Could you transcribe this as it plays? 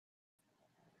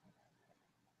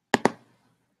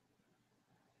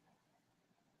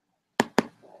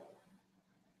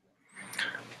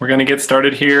We're going to get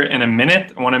started here in a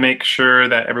minute. I want to make sure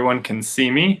that everyone can see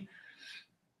me,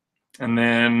 and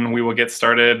then we will get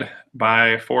started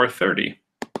by 4:30.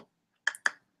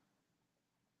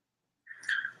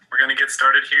 We're going to get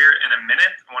started here in a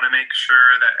minute. I want to make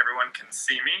sure that everyone can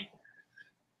see me,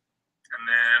 and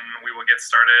then we will get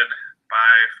started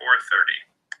by 4:30.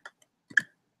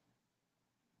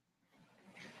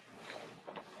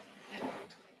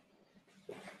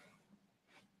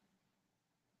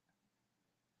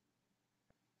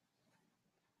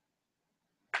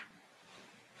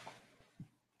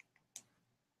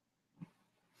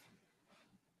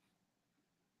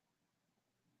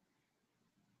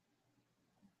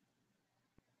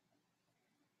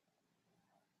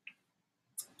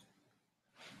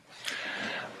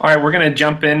 All right, we're going to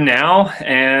jump in now,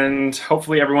 and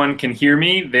hopefully everyone can hear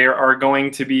me. There are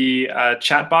going to be a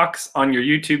chat box on your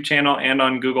YouTube channel and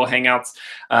on Google Hangouts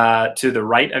to the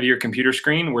right of your computer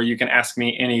screen where you can ask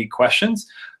me any questions.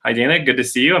 Hi, Dana. Good to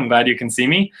see you. I'm glad you can see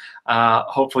me.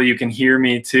 Hopefully you can hear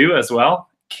me too as well.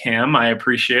 Kim, I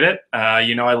appreciate it.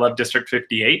 You know I love District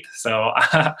 58, so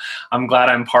I'm glad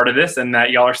I'm part of this and that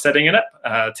y'all are setting it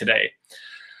up today.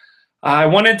 I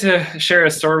wanted to share a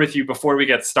story with you before we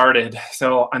get started.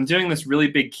 So I'm doing this really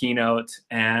big keynote,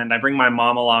 and I bring my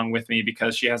mom along with me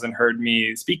because she hasn't heard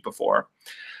me speak before.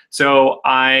 So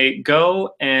I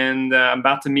go and I'm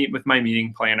about to meet with my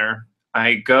meeting planner.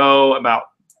 I go about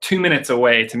 2 minutes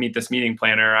away to meet this meeting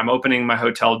planner. I'm opening my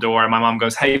hotel door, and my mom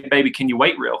goes, "Hey, baby, can you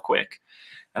wait real quick?"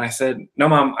 And I said, "No,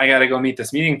 Mom, I got to go meet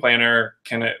this meeting planner.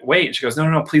 Can it wait?" And she goes,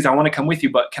 no, please, I want to come with you,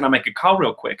 but can I make a call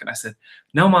real quick?" And I said,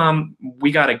 "No, Mom,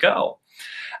 we got to go."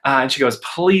 And she goes,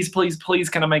 "Please, please, please,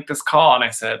 can I make this call?" And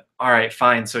I said, "All right,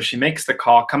 fine." So she makes the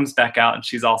call, comes back out, and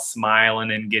she's all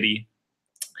smiling and giddy.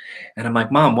 And I'm like,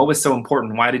 "Mom, what was so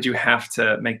important? Why did you have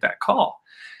to make that call?"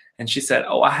 And she said,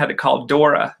 "Oh, I had to call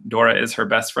Dora." Dora is her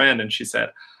best friend. And she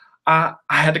said, I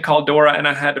had to call Dora, and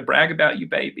I had to brag about you,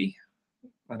 baby."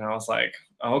 And I was like,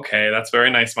 "Okay, that's very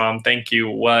nice, Mom. Thank you.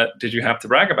 What did you have to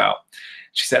brag about?"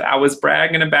 She said, "I was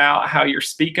bragging about how you're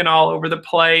speaking all over the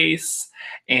place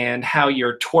and how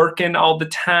you're twerking all the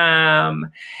time."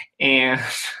 And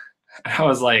I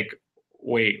was like,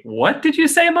 "Wait, what did you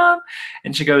say, Mom?"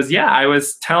 And she goes, "Yeah, I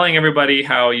was telling everybody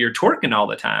how you're twerking all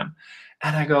the time."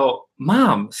 And I go,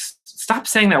 "Mom, stop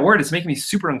saying that word. It's making me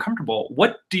super uncomfortable.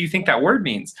 What do you think that word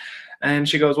means?" And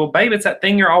she goes, "Well, babe, it's that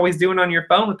thing you're always doing on your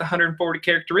phone with the 140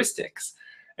 characteristics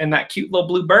and that cute little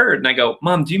blue bird." And I go,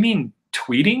 "Mom, do you mean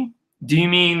tweeting? Do you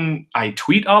mean I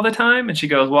tweet all the time?" And she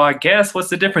goes, "Well, I guess. What's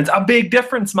the difference?" "A big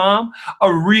difference, Mom.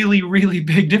 A really, really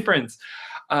big difference."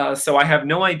 So I have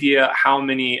no idea how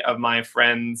many of my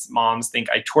friends' moms think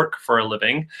I twerk for a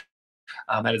living.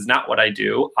 That is not what I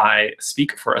do. I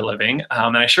speak for a living.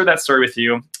 And I share that story with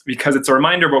you because it's a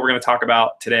reminder of what we're going to talk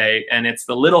about today. And it's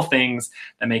the little things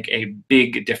that make a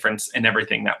big difference in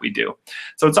everything that we do.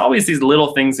 So it's always these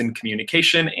little things in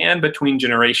communication and between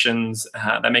generations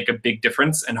that make a big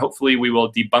difference. And hopefully we will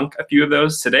debunk a few of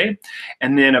those today.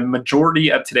 And then a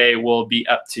majority of today will be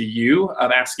up to you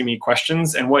of asking me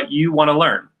questions and what you want to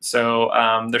learn. So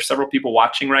there's several people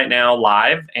watching right now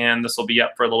live, and this will be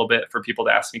up for a little bit for people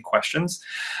to ask me questions.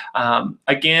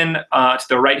 Again, to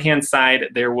the right-hand side,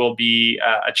 there will be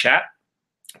a chat.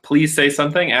 Please say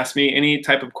something. Ask me any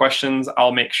type of questions.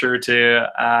 I'll make sure to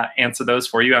answer those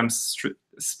for you. I'm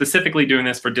specifically doing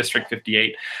this for District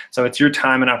 58. So it's your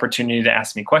time and opportunity to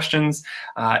ask me questions.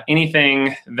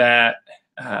 Anything that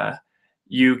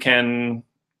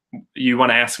you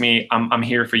want to ask me, I'm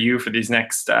here for you for these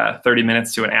next 30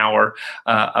 minutes to an hour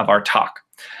of our talk.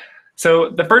 So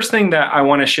the first thing that I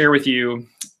want to share with you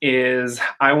is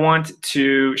I want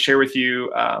to share with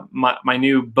you my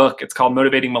new book. It's called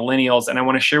Motivating Millennials, and I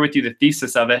want to share with you the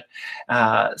thesis of it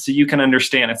so you can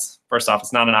understand. First off,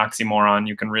 it's not an oxymoron.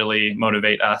 You can really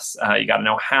motivate us. You got to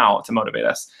know how to motivate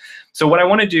us. So what I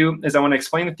want to do is I want to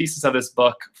explain the thesis of this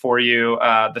book for you,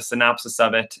 the synopsis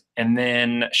of it, and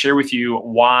then share with you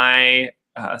why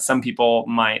some people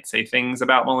might say things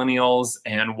about millennials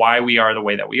and why we are the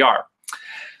way that we are.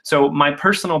 So my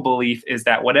personal belief is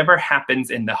that whatever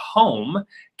happens in the home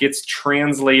gets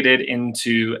translated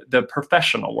into the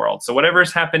professional world. So whatever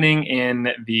is happening in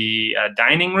the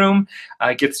dining room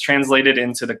gets translated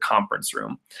into the conference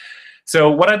room. So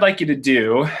what I'd like you to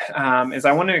do is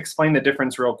I want to explain the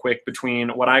difference real quick between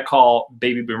what I call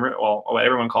baby boomer, well, what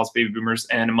everyone calls baby boomers,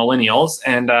 and millennials.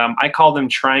 And I call them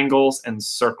triangles and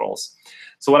circles.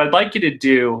 So what I'd like you to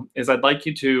do is I'd like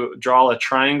you to draw a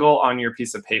triangle on your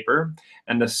piece of paper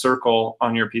and a circle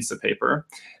on your piece of paper.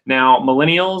 Now,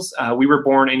 millennials, we were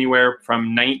born anywhere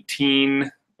from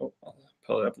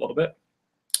pull it up a little bit.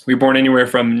 We were born anywhere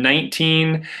from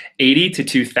 1980 to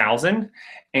 2000.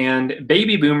 And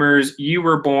baby boomers, you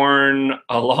were born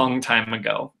a long time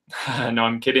ago. No,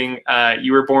 I'm kidding.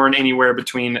 You were born anywhere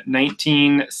between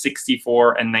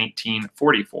 1964 and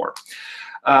 1944.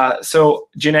 So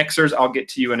Gen Xers, I'll get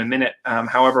to you in a minute.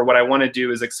 However, what I want to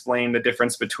do is explain the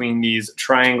difference between these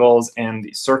triangles and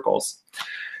these circles.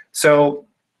 So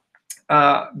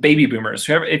baby boomers,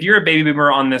 if you're a baby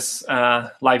boomer on this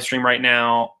live stream right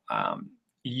now,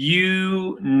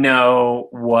 you know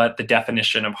what the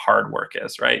definition of hard work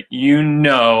is, right? You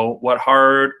know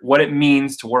what it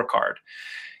means to work hard.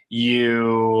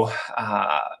 You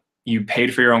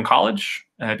paid for your own college.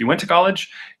 If you went to college,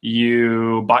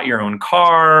 you bought your own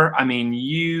car. I mean,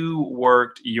 you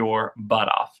worked your butt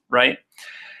off, right?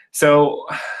 So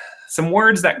some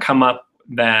words that come up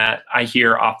that I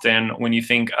hear often when you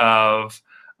think of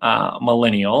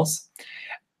millennials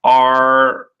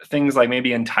are things like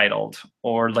maybe entitled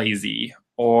or lazy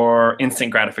or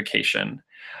instant gratification.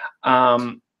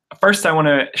 First, I want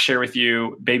to share with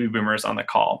you baby boomers on the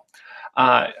call.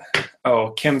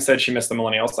 Oh, Kim said she missed the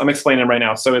millennials. I'm explaining right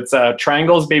now. So it's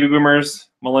triangles, baby boomers,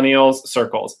 millennials,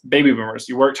 circles. Baby boomers,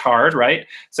 you worked hard, right?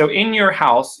 So in your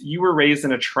house, you were raised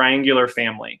in a triangular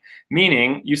family,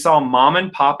 meaning you saw mom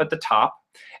and pop at the top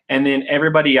and then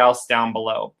everybody else down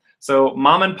below. So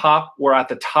mom and pop were at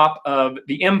the top of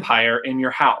the empire in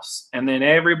your house, and then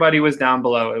everybody was down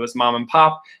below. It was mom and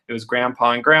pop, it was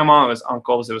grandpa and grandma, it was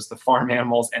uncles, it was the farm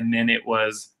animals, and then it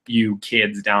was you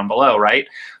kids down below, right?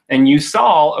 And you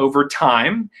saw over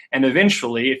time, and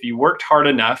eventually, if you worked hard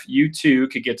enough, you too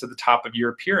could get to the top of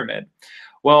your pyramid.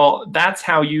 Well, that's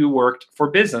how you worked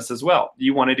for business as well.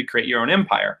 You wanted to create your own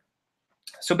empire.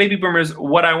 So baby boomers,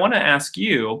 what I want to ask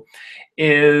you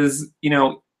is,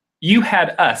 you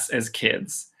had us as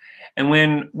kids. And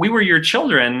when we were your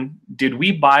children, did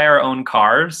we buy our own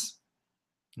cars?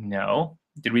 No.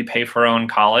 Did we pay for our own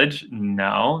college?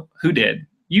 No. Who did?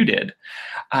 You did.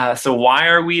 So why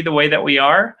are we the way that we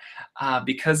are?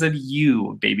 Because of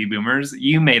you, baby boomers.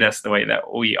 You made us the way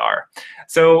that we are.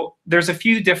 So there's a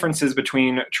few differences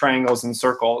between triangles and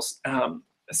circles.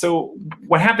 So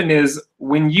what happened is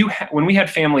when we had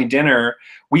family dinner,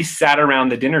 we sat around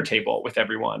the dinner table with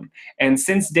everyone. And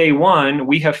since day one,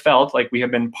 we have felt like we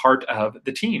have been part of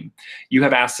the team. You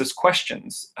have asked us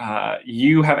questions.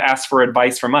 You have asked for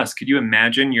advice from us. Could you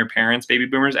imagine your parents, baby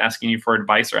boomers, asking you for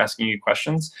advice or asking you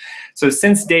questions? So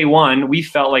since day one, we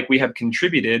felt like we have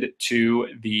contributed to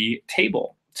the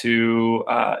table, to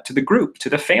the group, to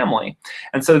the family.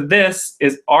 And so this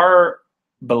is our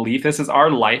belief, this is our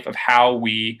life of how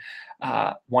we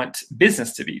want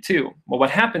business to be too. Well, what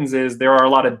happens is there are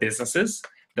a lot of businesses,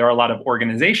 there are a lot of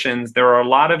organizations, there are a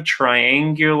lot of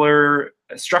triangular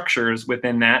structures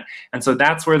within that. And so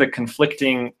that's where the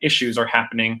conflicting issues are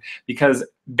happening, because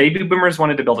baby boomers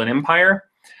wanted to build an empire,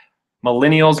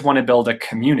 millennials want to build a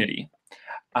community.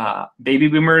 Baby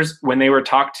boomers, when they were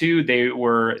talked to, they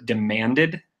were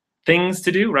demanded things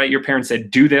to do, right? Your parents said,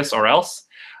 do this or else.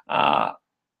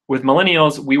 With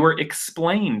millennials, we were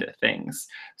explained things.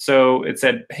 So it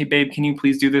said, hey, babe, can you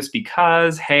please do this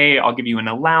because, hey, I'll give you an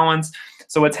allowance.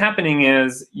 So what's happening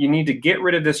is you need to get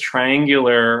rid of this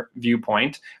triangular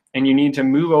viewpoint and you need to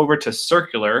move over to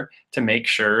circular to make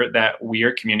sure that we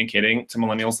are communicating to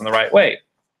millennials in the right way.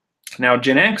 Now,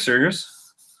 Gen Xers,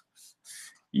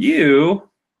 you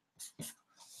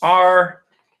are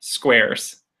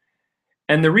squares.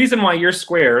 And the reason why you're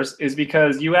squares is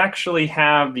because you actually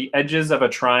have the edges of a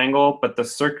triangle, but the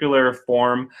circular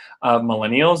form of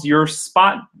millennials, you're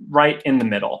spot right in the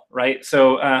middle, right?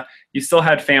 So you still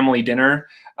had family dinner.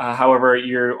 However,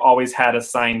 you always had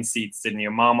assigned seats, didn't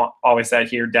you? Mom always sat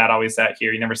here, dad always sat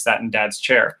here. You never sat in dad's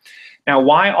chair. Now,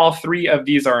 why all three of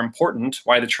these are important,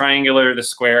 why the triangular, the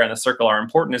square, and the circle are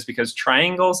important is because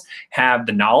triangles have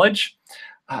the knowledge.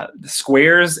 The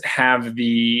squares have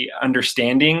the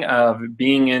understanding of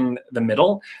being in the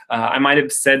middle. I might have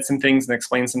said some things and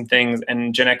explained some things,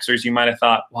 and Gen Xers, you might have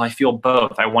thought, well, I feel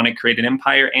both. I want to create an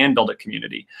empire and build a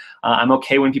community. I'm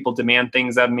okay when people demand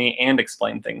things of me and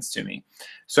explain things to me.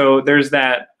 So there's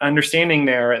that understanding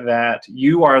there that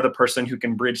you are the person who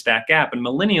can bridge that gap. And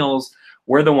millennials,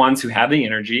 we're the ones who have the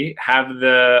energy, have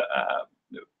the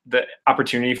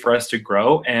opportunity for us to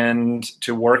grow and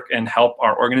to work and help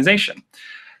our organization.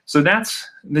 So that's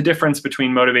the difference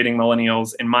between motivating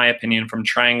millennials, in my opinion, from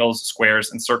triangles,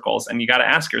 squares, and circles. And you got to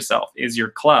ask yourself, is your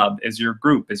club, is your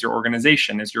group, is your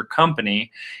organization, is your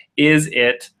company, is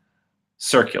it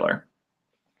circular?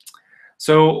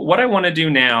 So what I want to do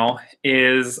now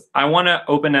is I want to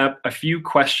open up a few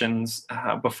questions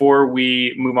before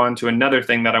we move on to another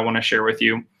thing that I want to share with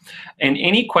you. And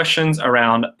any questions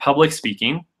around public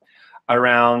speaking,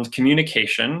 around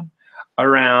communication,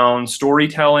 around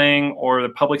storytelling, or the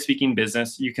public speaking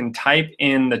business, you can type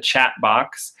in the chat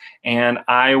box and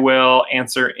I will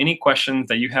answer any questions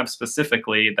that you have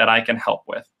specifically that I can help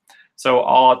with. So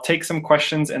I'll take some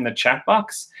questions in the chat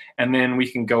box and then we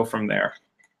can go from there.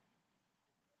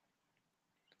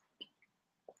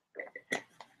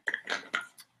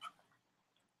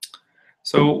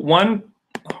 So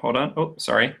hold on, oh,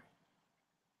 sorry.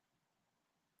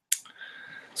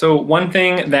 So one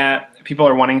thing that people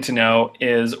are wanting to know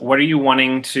is, what are you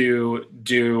wanting to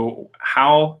do?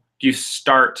 How do you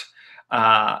start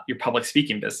your public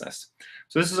speaking business?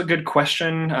 So this is a good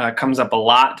question, comes up a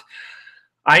lot.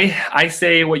 I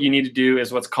say what you need to do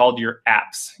is what's called your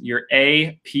apps, your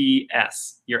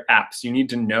APS, your apps. You need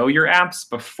to know your apps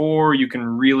before you can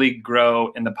really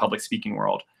grow in the public speaking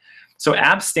world. So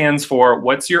APP stands for,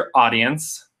 what's your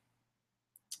audience?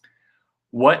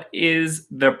 What is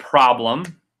the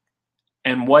problem?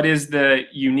 And what is the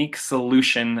unique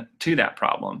solution to that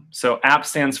problem? So APP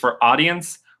stands for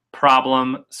audience,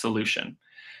 problem, solution.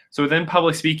 So within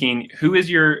public speaking, who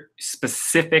is your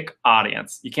specific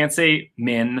audience? You can't say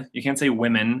men, you can't say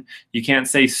women, you can't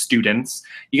say students.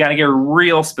 You got to get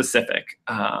real specific.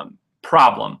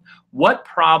 Problem. What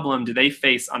problem do they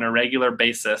face on a regular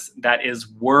basis that is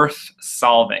worth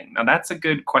solving? Now that's a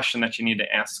good question that you need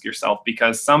to ask yourself,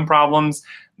 because some problems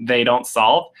they don't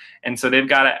solve. And so you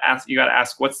got to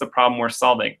ask, what's the problem we're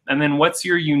solving? And then what's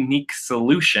your unique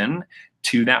solution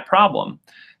to that problem?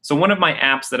 So one of my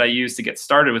apps that I use to get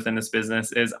started within this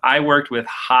business is I worked with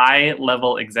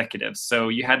high-level executives. So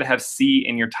you had to have C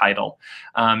in your title.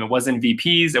 It wasn't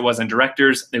VPs, it wasn't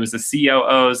directors, it was the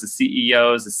COOs, the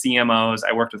CEOs, the CMOs.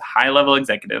 I worked with high-level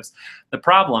executives. The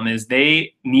problem is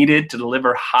they needed to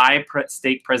deliver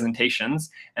high-stake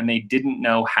presentations, and they didn't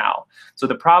know how. So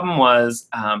the problem was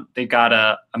they've got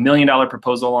a $1 million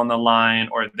proposal on the line,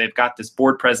 or they've got this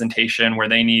board presentation where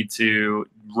they need to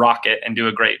rock it and do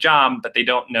a great job, but they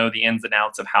don't know the ins and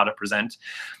outs of how to present.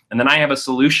 And then I have a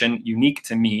solution unique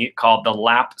to me called the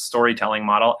LAP storytelling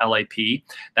model, LAP,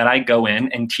 that I go in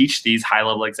and teach these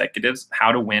high-level executives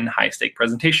how to win high-stake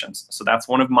presentations. So that's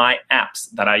one of my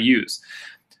apps that I use.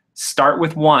 Start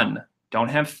with one. Don't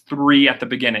have 3 at the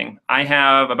beginning. I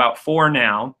have about 4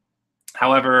 now.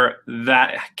 However,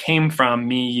 that came from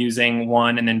me using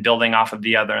one and then building off of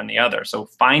the other and the other. So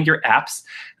find your apps,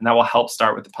 and that will help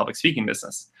start with the public speaking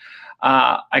business.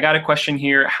 I got a question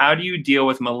here. How do you deal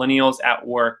with millennials at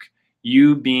work,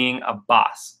 you being a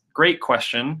boss? Great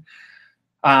question.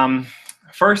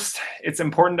 First, it's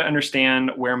important to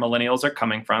understand where millennials are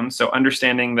coming from. So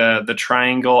understanding the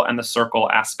triangle and the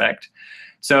circle aspect.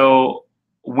 So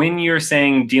when you're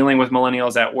saying dealing with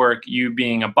millennials at work, you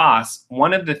being a boss,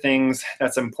 one of the things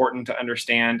that's important to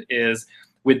understand is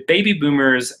with baby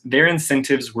boomers, their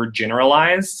incentives were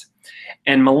generalized.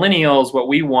 And millennials, what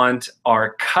we want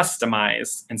are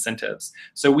customized incentives.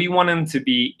 So we want them to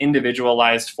be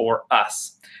individualized for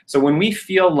us. So when we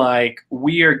feel like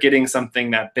we are getting something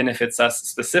that benefits us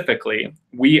specifically,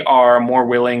 we are more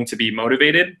willing to be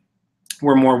motivated.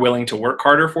 We're more willing to work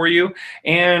harder for you,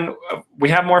 and we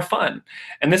have more fun.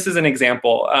 And this is an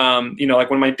example. Like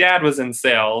when my dad was in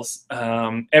sales,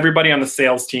 everybody on the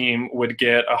sales team would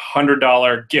get a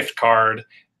 $100 gift card,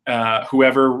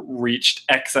 whoever reached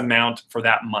X amount for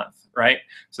that month, right?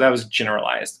 So that was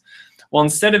generalized. Well,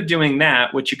 instead of doing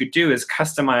that, what you could do is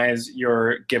customize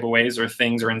your giveaways or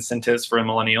things or incentives for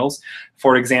millennials.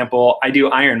 For example, I do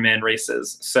Ironman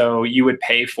races. So you would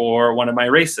pay for one of my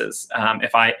races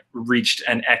if I reached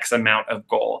an X amount of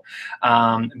goal.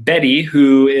 Betty,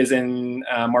 who is in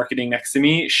marketing next to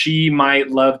me, she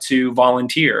might love to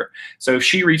volunteer. So if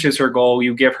she reaches her goal,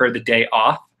 you give her the day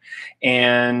off.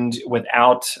 And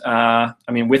without,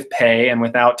 with pay and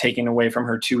without taking away from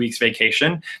her 2 weeks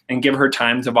vacation, and give her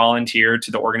time to volunteer to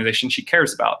the organization she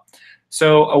cares about.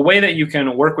 So a way that you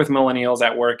can work with millennials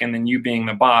at work, and then you being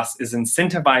the boss, is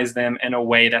incentivize them in a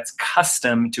way that's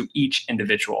custom to each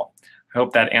individual. I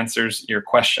hope that answers your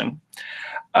question.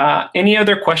 Any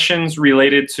other questions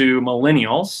related to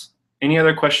millennials? Any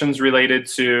other questions related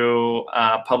to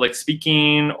public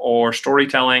speaking or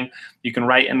storytelling? You can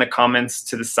write in the comments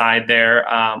to the side there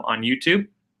on YouTube.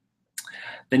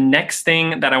 The next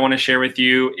thing that I want to share with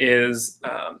you is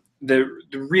the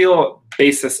real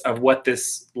basis of what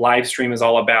this live stream is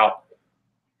all about.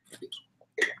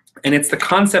 And it's the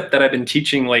concept that I've been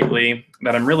teaching lately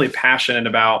that I'm really passionate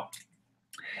about.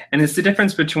 And it's the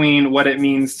difference between what it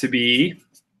means to be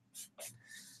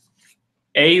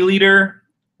a leader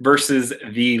versus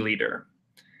the leader.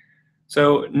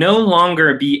 So no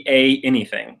longer be a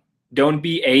anything. Don't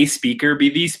be a speaker, be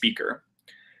the speaker.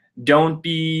 Don't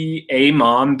be a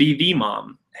mom, be the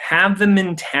mom. Have the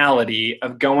mentality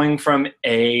of going from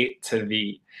A to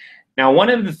the. Now, one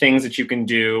of the things that you can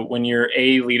do when you're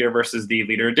a leader versus the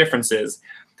leader differences,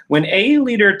 when a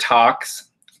leader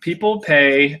talks, people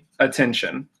pay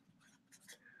attention.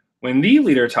 When the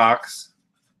leader talks,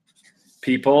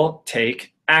 people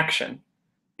take action.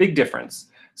 Big difference.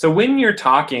 So when you're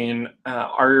talking,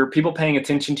 are people paying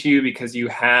attention to you because you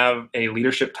have a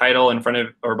leadership title in front of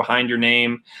or behind your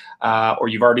name, or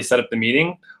you've already set up the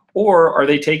meeting? Or are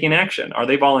they taking action? Are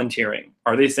they volunteering?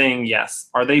 Are they saying yes?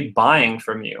 Are they buying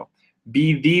from you?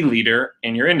 Be the leader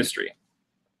in your industry.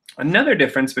 Another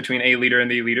difference between a leader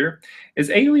and the leader is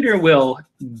a leader will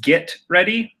get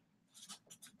ready.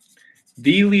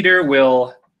 The leader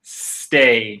will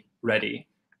stay ready.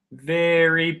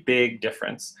 Very big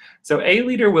difference. So a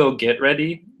leader will get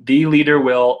ready, the leader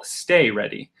will stay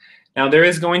ready. Now there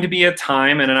is going to be a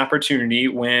time and an opportunity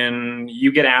when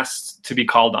you get asked to be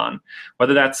called on,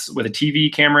 whether that's with a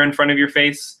TV camera in front of your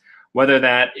face, whether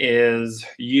that is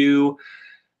you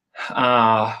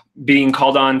being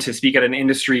called on to speak at an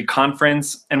industry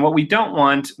conference. And what we don't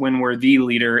want when we're the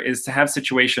leader is to have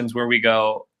situations where we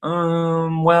go,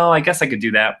 well, I guess I could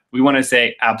do that. We want to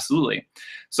say, absolutely.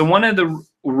 So one of the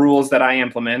rules that I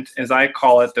implement is I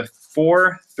call it the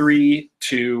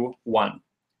 4-3-2-1.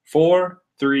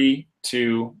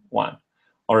 4-3-2-1.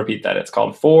 I'll repeat that. It's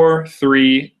called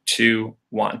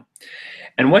 4-3-2-1.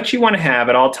 And what you want to have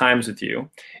at all times with you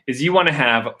is you want to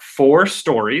have 4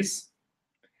 stories.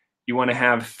 You want to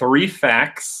have 3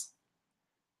 facts,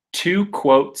 2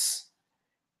 quotes,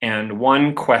 and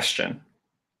 1 question.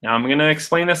 Now I'm going to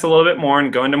explain this a little bit more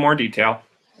and go into more detail.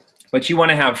 But you want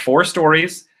to have 4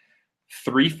 stories,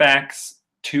 3 facts,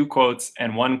 2 quotes,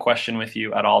 and 1 question with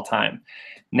you at all time.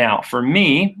 Now, for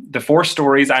me, the 4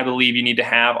 stories I believe you need to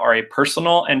have are a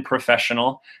personal and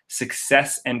professional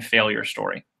success and failure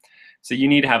story. So you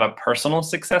need to have a personal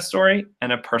success story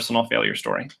and a personal failure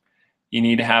story. You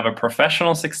need to have a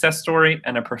professional success story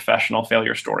and a professional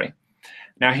failure story.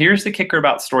 Now, here's the kicker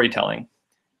about storytelling.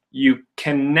 You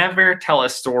can never tell a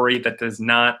story that does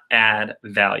not add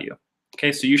value.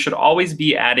 Okay, so you should always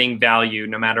be adding value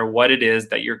no matter what it is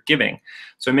that you're giving.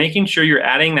 So making sure you're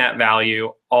adding that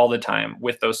value all the time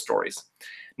with those stories.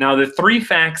 Now, the 3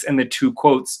 facts and the 2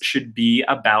 quotes should be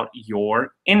about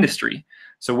your industry.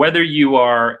 So whether you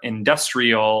are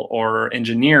industrial or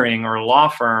engineering or law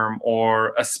firm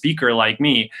or a speaker like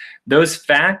me, those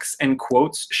facts and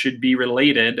quotes should be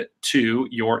related to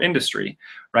your industry,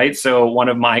 right? So one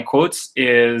of my quotes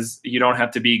is, you don't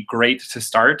have to be great to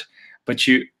start, but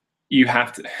you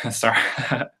have to, sorry,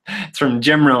 it's from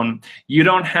Jim Rohn. You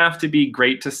don't have to be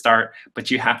great to start,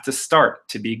 but you have to start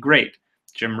to be great.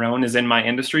 Jim Rohn is in my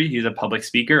industry. He's a public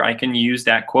speaker. I can use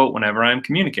that quote whenever I'm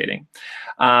communicating.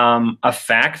 A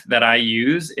fact that I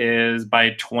use is by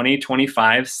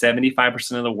 2025,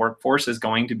 75% of the workforce is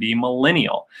going to be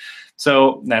millennial.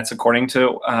 So that's according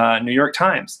to New York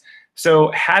Times.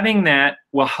 So having that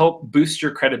will help boost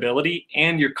your credibility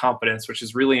and your confidence, which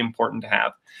is really important to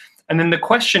have. And then the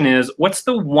question is, what's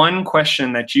the one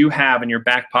question that you have in your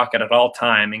back pocket at all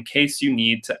time in case you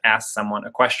need to ask someone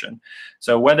a question?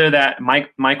 So whether that,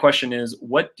 my question is,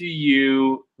 what do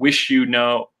you wish you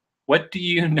know? What do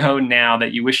you know now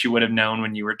that you wish you would have known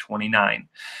when you were 29?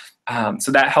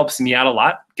 So that helps me out a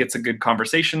lot, gets a good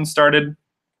conversation started.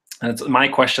 That's my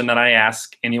question that I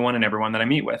ask anyone and everyone that I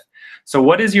meet with. So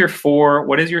what is your 4,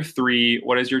 what is your 3,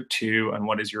 what is your 2, and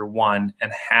what is your 1?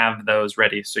 And have those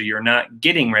ready. So you're not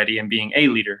getting ready and being a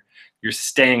leader. You're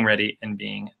staying ready and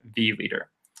being the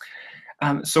leader.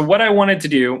 So what I wanted to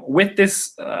do with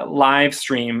this live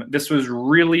stream, this was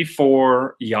really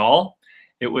for y'all.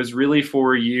 It was really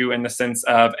for you in the sense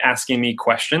of asking me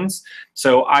questions.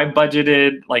 So I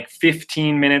budgeted like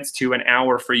 15 minutes to an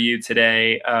hour for you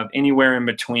today, of anywhere in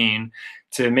between,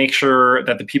 to make sure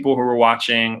that the people who were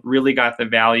watching really got the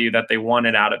value that they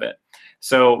wanted out of it.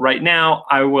 So right now,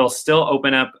 I will still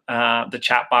open up the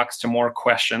chat box to more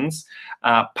questions.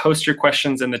 Post your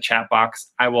questions in the chat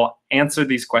box. I will answer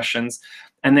these questions.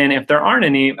 And then if there aren't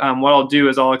any, what I'll do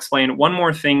is I'll explain one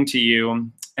more thing to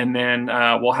you, and then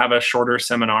we'll have a shorter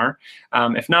seminar.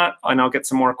 If not, and I'll get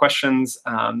some more questions,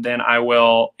 then I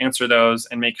will answer those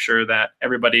and make sure that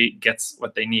everybody gets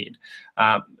what they need.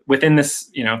 Within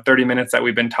this 30 minutes that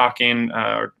we've been talking,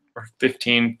 or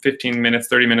 15 minutes,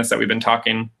 30 minutes that we've been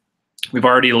talking, we've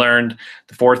already learned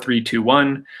the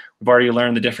 4-3-2-1. We've already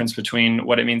learned the difference between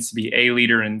what it means to be a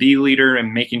leader and the leader,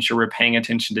 and making sure we're paying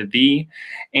attention to the.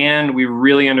 And we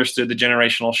really understood the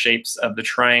generational shapes of the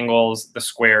triangles, the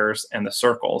squares, and the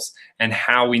circles, and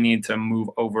how we need to move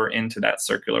over into that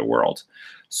circular world.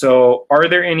 So are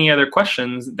there any other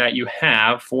questions that you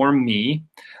have for me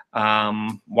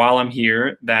while I'm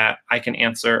here that I can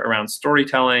answer around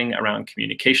storytelling, around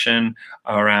communication,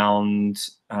 around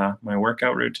my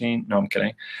workout routine? No, I'm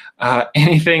kidding.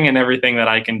 Anything and everything that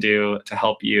I can do to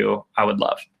help you, I would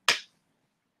love.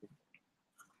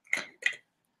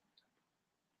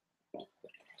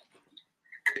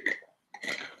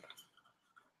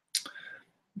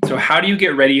 So how do you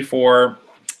get ready for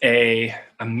a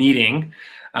meeting?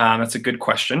 That's a good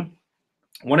question.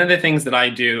 One of the things that I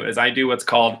do is I do what's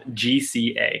called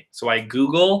GCA. So I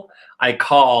Google, I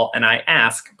call, and I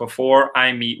ask before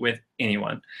I meet with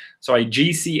anyone. So I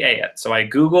GCA it. So I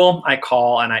Google, I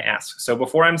call, and I ask. So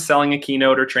before I'm selling a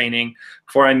keynote or training,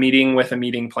 before I'm meeting with a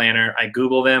meeting planner, I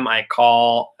Google them, I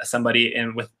call somebody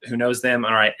who knows them,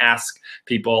 or I ask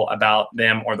people about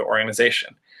them or the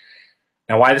organization.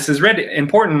 Now, why this is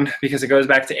important, because it goes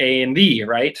back to A and V,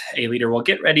 right? A leader will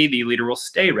get ready, the leader will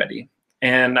stay ready.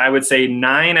 And I would say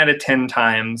 9 out of 10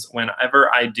 times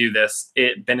whenever I do this,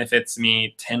 it benefits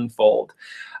me tenfold.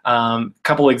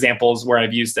 Couple examples where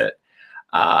I've used it.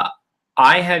 I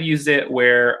have used it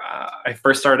where I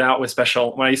first started out with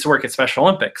when I used to work at Special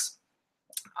Olympics.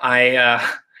 I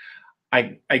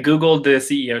Googled the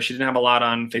CEO. She didn't have a lot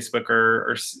on Facebook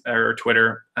or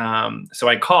Twitter. So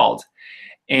I called.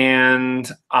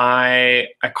 And I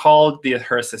called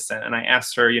her assistant, and I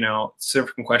asked her,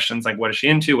 certain questions like, what is she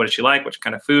into? What does she like? What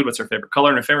kind of food? What's her favorite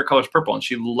color? And her favorite color is purple, and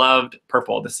she loved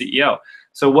purple, the CEO.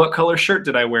 So what color shirt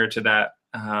did I wear to that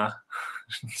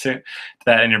to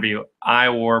that interview? I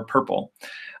wore purple.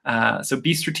 So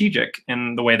be strategic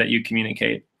in the way that you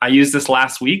communicate. I used this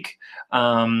last week.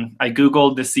 I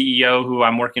Googled the CEO who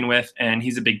I'm working with, and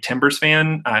he's a big Timbers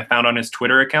fan. I found on his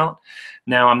Twitter account.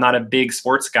 Now, I'm not a big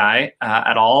sports guy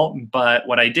at all, but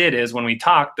what I did is when we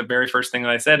talked, the very first thing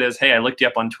that I said is, hey, I looked you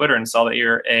up on Twitter and saw that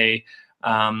you're a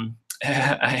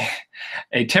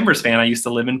Timbers fan. I used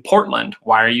to live in Portland.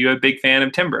 Why are you a big fan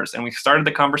of Timbers? And we started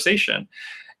the conversation.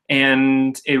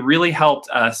 And it really helped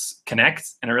us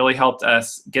connect, and it really helped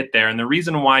us get there. And the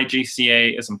reason why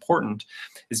GCA is important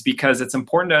is because it's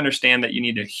important to understand that you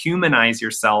need to humanize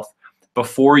yourself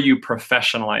before you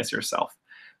professionalize yourself.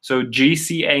 So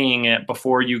GCAing it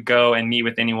before you go and meet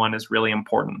with anyone is really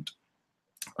important.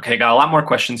 Okay, got a lot more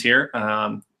questions here.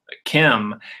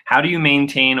 Kim, how do you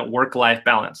maintain work-life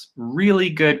balance?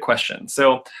 Really good question.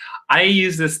 So I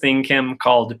use this thing, Kim,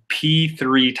 called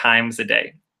P3 times a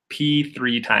day.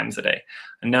 P3 times a day.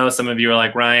 I know some of you are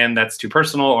like, Ryan, that's too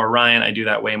personal, or Ryan, I do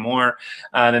that way more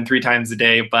than 3 times a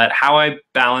day. But how I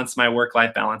balance my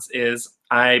work-life balance is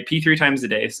I P 3 times a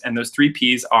day, and those 3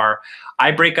 Ps are,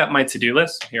 I break up my to-do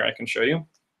list. Here, I can show you.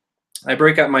 I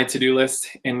break up my to-do list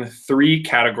in 3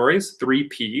 categories, 3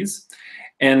 Ps.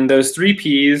 And those 3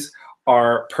 Ps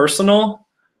are personal,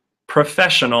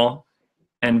 professional,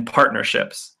 and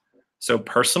partnerships. So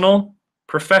personal,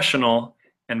 professional,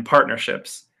 and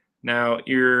partnerships. Now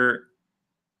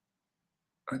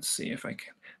let's see if I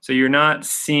can. So you're not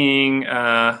seeing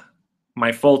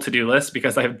my full to-do list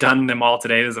because I've done them all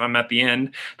today. I'm at the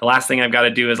end. The last thing I've got to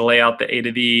do is lay out the A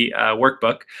to D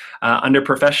workbook. Under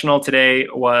professional today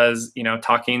was,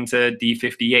 talking to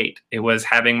D58. It was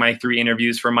having my 3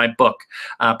 interviews for my book.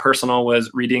 Personal was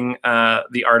reading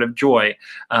The Art of Joy.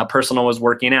 Personal was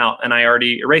working out, and I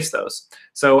already erased those.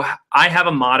 So I have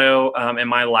a motto in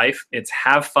my life. It's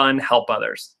have fun, help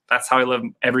others. That's how I live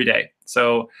every day.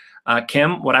 So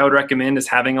Kim, what I would recommend is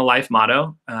having a life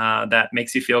motto that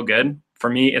makes you feel good. For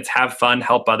me, it's have fun,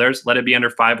 help others. Let it be under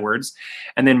 5 words.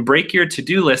 And then break your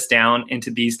to-do list down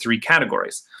into these 3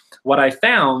 categories. What I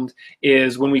found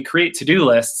is when we create to-do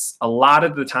lists, a lot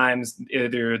of the times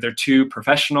either they're too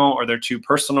professional or they're too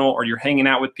personal, or you're hanging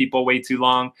out with people way too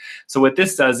long. So what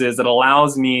this does is it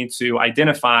allows me to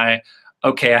identify,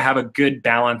 okay, I have a good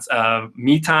balance of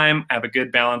me time, I have a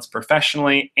good balance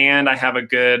professionally, and I have a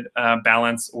good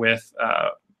balance with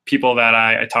people that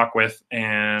I talk with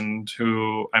and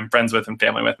who I'm friends with and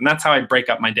family with. And that's how I break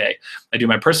up my day. I do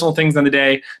my personal things in the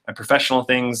day, my professional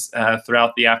things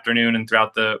throughout the afternoon and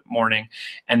throughout the morning.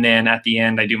 And then at the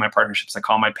end, I do my partnerships. I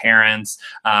call my parents,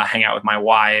 hang out with my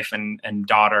wife and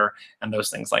daughter, and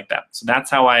those things like that. So that's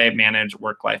how I manage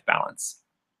work-life balance.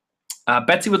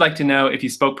 Betsy would like to know if you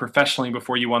spoke professionally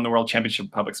before you won the World Championship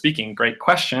of Public Speaking. Great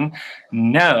question.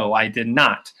 No, I did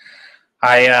not.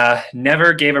 I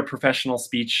never gave a professional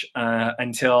speech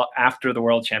until after the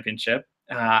World Championship.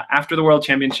 After the World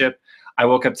Championship, I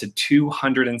woke up to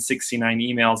 269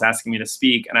 emails asking me to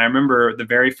speak. And I remember the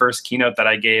very first keynote that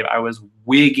I gave, I was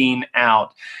wigging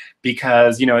out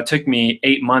because, you know, it took me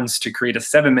 8 months to create a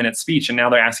 7-minute speech, and now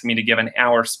they're asking me to give an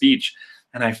hour speech.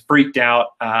 And I freaked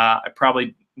out. I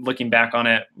probably, looking back on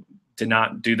it, did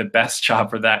not do the best job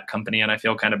for that company, and I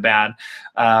feel kind of bad.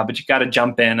 But you got to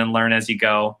jump in and learn as you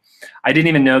go. I didn't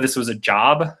even know this was a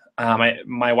job.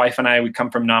 My wife and I, we come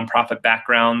from nonprofit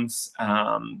backgrounds.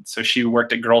 So she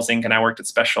worked at Girls Inc. and I worked at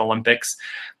Special Olympics.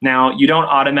 Now, you don't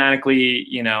automatically,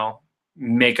 you know,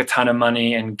 make a ton of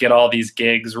money and get all these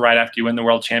gigs right after you win the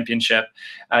world championship.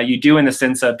 You do, in the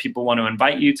sense of people want to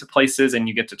invite you to places and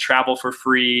you get to travel for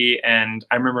free. And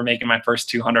I remember making my first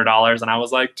 $200 and I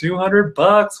was like,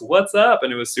 $200, what's up?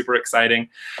 And it was super exciting.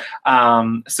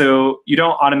 So you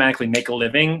don't automatically make a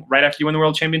living right after you win the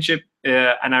world championship.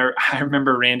 And I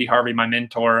remember Randy Harvey, my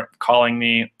mentor, calling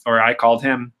me, or I called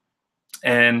him,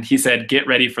 and he said, get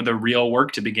ready for the real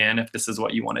work to begin if this is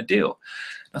what you want to do.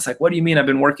 I was like, what do you mean? I've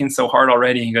been working so hard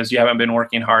already. He goes, you haven't been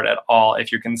working hard at all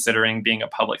if you're considering being a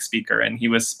public speaker. And he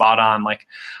was spot on. Like,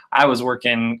 I was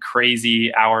working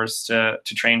crazy hours to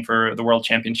train for the world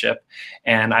championship.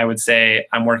 And I would say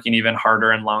I'm working even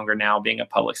harder and longer now being a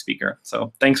public speaker.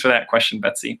 So thanks for that question,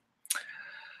 Betsy.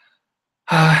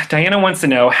 Diana wants to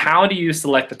know, how do you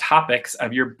select the topics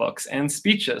of your books and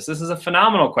speeches? This is a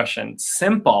phenomenal question.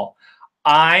 Simple.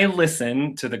 I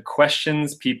listen to the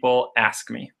questions people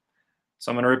ask me.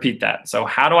 So I'm going to repeat that. So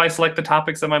how do I select the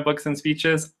topics of my books and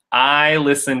speeches? I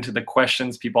listen to the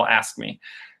questions people ask me.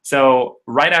 So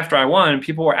right after I won,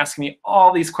 people were asking me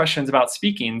all these questions about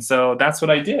speaking. So that's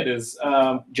what I did is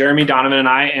Jeremy Donovan and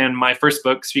I, and my first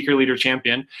book, Speaker, Leader,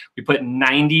 Champion, we put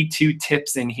 92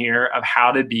 tips in here of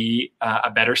how to be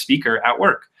a better speaker at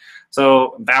work.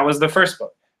 So that was the first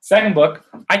book. Second book,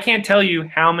 I can't tell you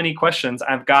how many questions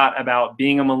I've got about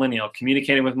being a millennial,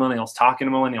 communicating with millennials, talking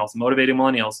to millennials, motivating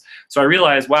millennials. So I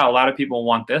realized, wow, a lot of people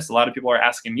want this. A lot of people are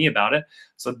asking me about it.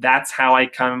 So that's how I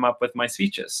come up with my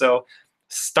speeches. So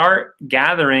start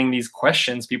gathering these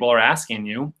questions people are asking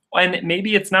you. And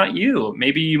maybe it's not you.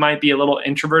 Maybe you might be a little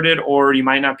introverted, or you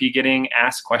might not be getting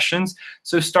asked questions.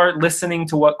 So start listening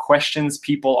to what questions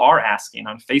people are asking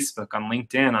on Facebook, on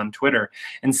LinkedIn, on Twitter,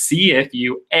 and see if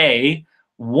you, A,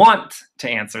 want to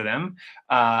answer them,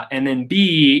 and then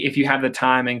B, if you have the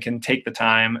time and can take the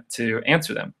time to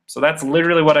answer them. So that's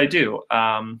literally what I do.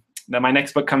 Then my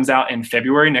next book comes out in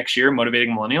February next year,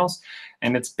 Motivating Millennials,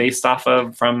 and it's based off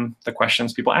of from the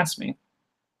questions people ask me.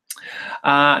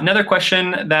 Another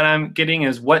question that I'm getting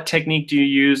is, what technique do you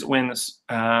use when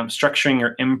structuring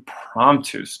your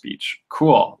impromptu speech?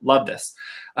 Cool, love this.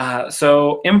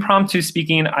 So impromptu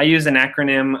speaking, I use an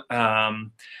acronym.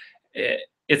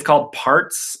 It's called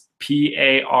PARTS,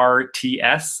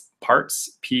 P-A-R-T-S,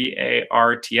 PARTS,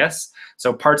 P-A-R-T-S.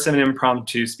 So parts of an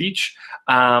impromptu speech.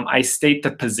 I state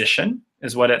the position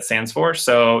is what it stands for.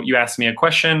 So you ask me a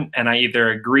question and I either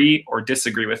agree or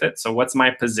disagree with it. So what's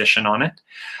my position on it?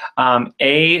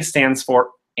 A stands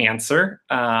for answer.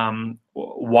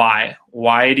 Why?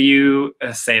 Why do you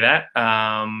say that?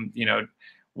 You know,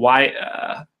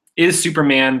 why? Is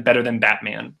Superman better than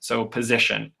Batman? So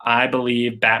position, I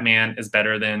believe Batman is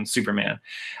better than Superman.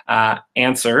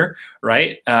 Answer,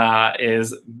 right,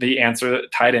 is the answer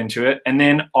tied into it. And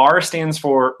then R stands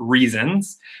for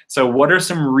reasons. So what are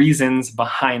some reasons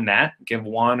behind that? Give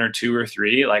 1 or 2 or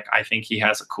 3. Like, I think he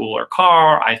has a cooler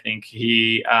car. I think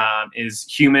he is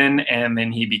human and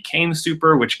then he became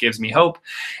super, which gives me hope.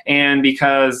 And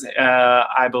because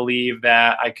I believe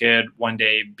that I could one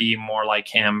day be more like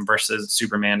him versus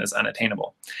Superman is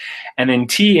unattainable. And then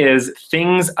T is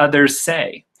things others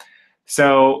say.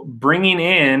 So bringing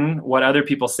in what other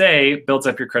people say builds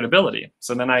up your credibility.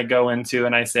 So then I go into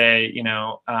and I say, you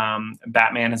know,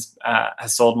 Batman has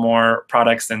sold more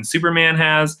products than Superman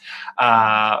has.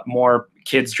 More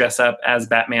kids dress up as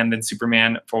Batman than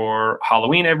Superman for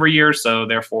Halloween every year. So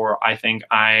therefore, I think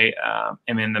I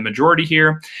am in the majority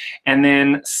here. And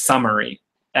then summary.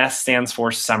 S stands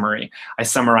for summary. I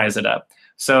summarize it up.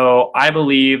 So I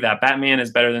believe that Batman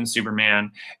is better than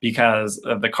Superman because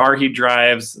of the car he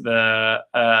drives, the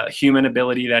human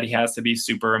ability that he has to be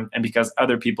super, and because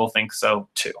other people think so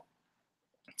too.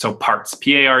 So parts,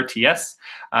 P-A-R-T-S.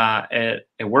 It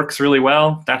works really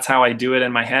well. That's how I do it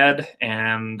in my head,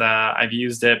 and I've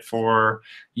used it for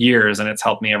years, and it's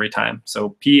helped me every time.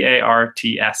 So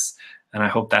P-A-R-T-S, and I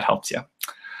hope that helps you.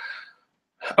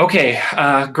 Okay,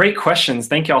 great questions.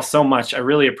 Thank you all so much. I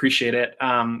really appreciate it.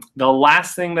 The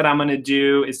last thing that I'm going to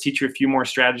do is teach you a few more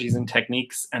strategies and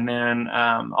techniques, and then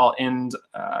I'll end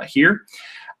here.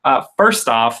 First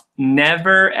off,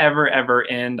 never, ever, ever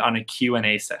end on a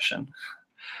Q&A session.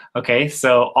 Okay,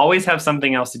 so always have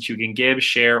something else that you can give,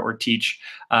 share, or teach.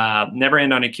 Never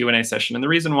end on a Q&A session. And the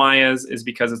reason why is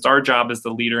because it's our job as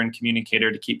the leader and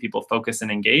communicator to keep people focused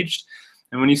and engaged.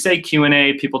 And when you say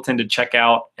Q&A, people tend to check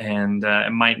out, and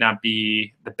it might not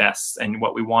be the best. And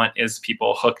what we want is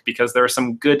people hooked, because there are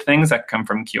some good things that come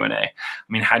from Q&A. I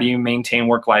mean, how do you maintain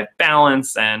work-life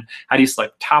balance, and how do you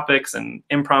select topics, and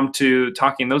impromptu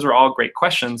talking? Those are all great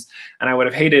questions. And I would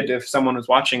have hated if someone was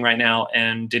watching right now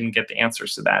and didn't get the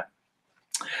answers to that.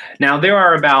 Now, there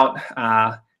are about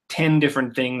 10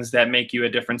 different things that make you a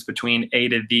difference between A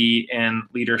to V in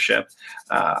leadership.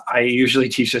 I usually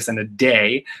teach this in a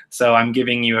day, so I'm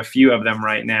giving you a few of them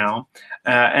right now.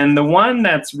 And the one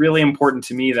that's really important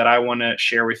to me that I want to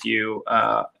share with you,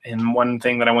 and one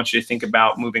thing that I want you to think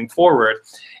about moving forward,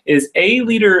 is A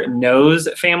leader knows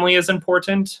family is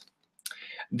important.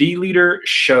 The leader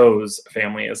shows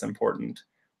family is important.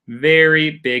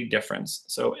 Very big difference.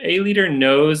 So A leader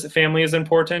knows family is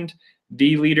important.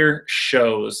 The leader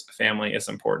shows family is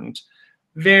important.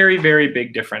 Very, very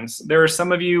big difference. There are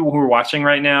some of you who are watching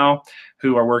right now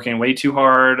who are working way too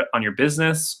hard on your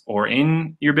business or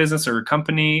in your business or your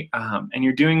company, and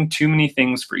you're doing too many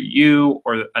things for you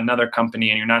or another company,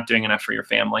 and you're not doing enough for your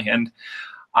family. And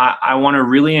I want to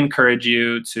really encourage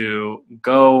you to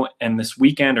go, and this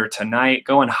weekend or tonight,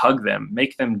 go and hug them,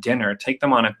 make them dinner, take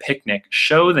them on a picnic,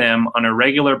 show them on a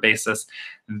regular basis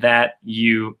that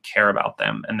you care about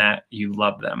them and that you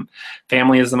love them.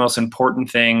 Family is the most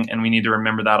important thing, and we need to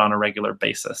remember that on a regular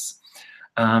basis.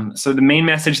 So the main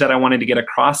message that I wanted to get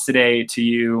across today to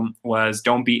you was,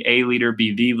 don't be a leader,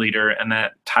 be the leader, and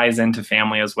that ties into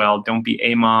family as well. Don't be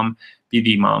a mom, be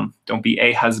the mom. Don't be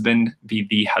a husband, be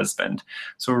the husband.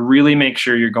 So really make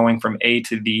sure you're going from A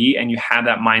to the, and you have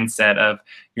that mindset of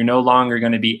you're no longer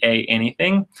going to be a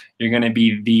anything, you're going to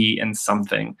be the in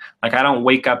something. Like, I don't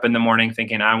wake up in the morning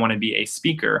thinking I want to be a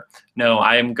speaker. No,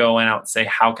 I am going out and say,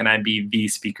 how can I be the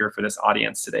speaker for this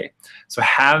audience today? So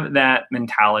have that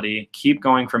mentality, keep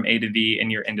going from A to V in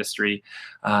your industry.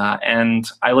 And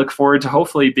I look forward to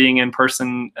hopefully being in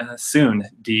person soon,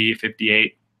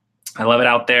 D58. I love it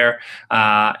out there,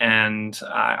 and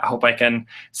I hope I can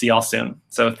see y'all soon.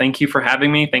 So thank you for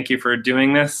having me. Thank you for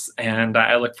doing this, and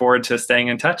I look forward to staying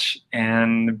in touch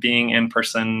and being in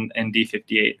person in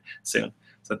D58 soon.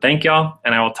 So thank y'all,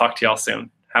 and I will talk to y'all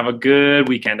soon. Have a good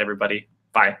weekend, everybody.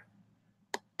 Bye.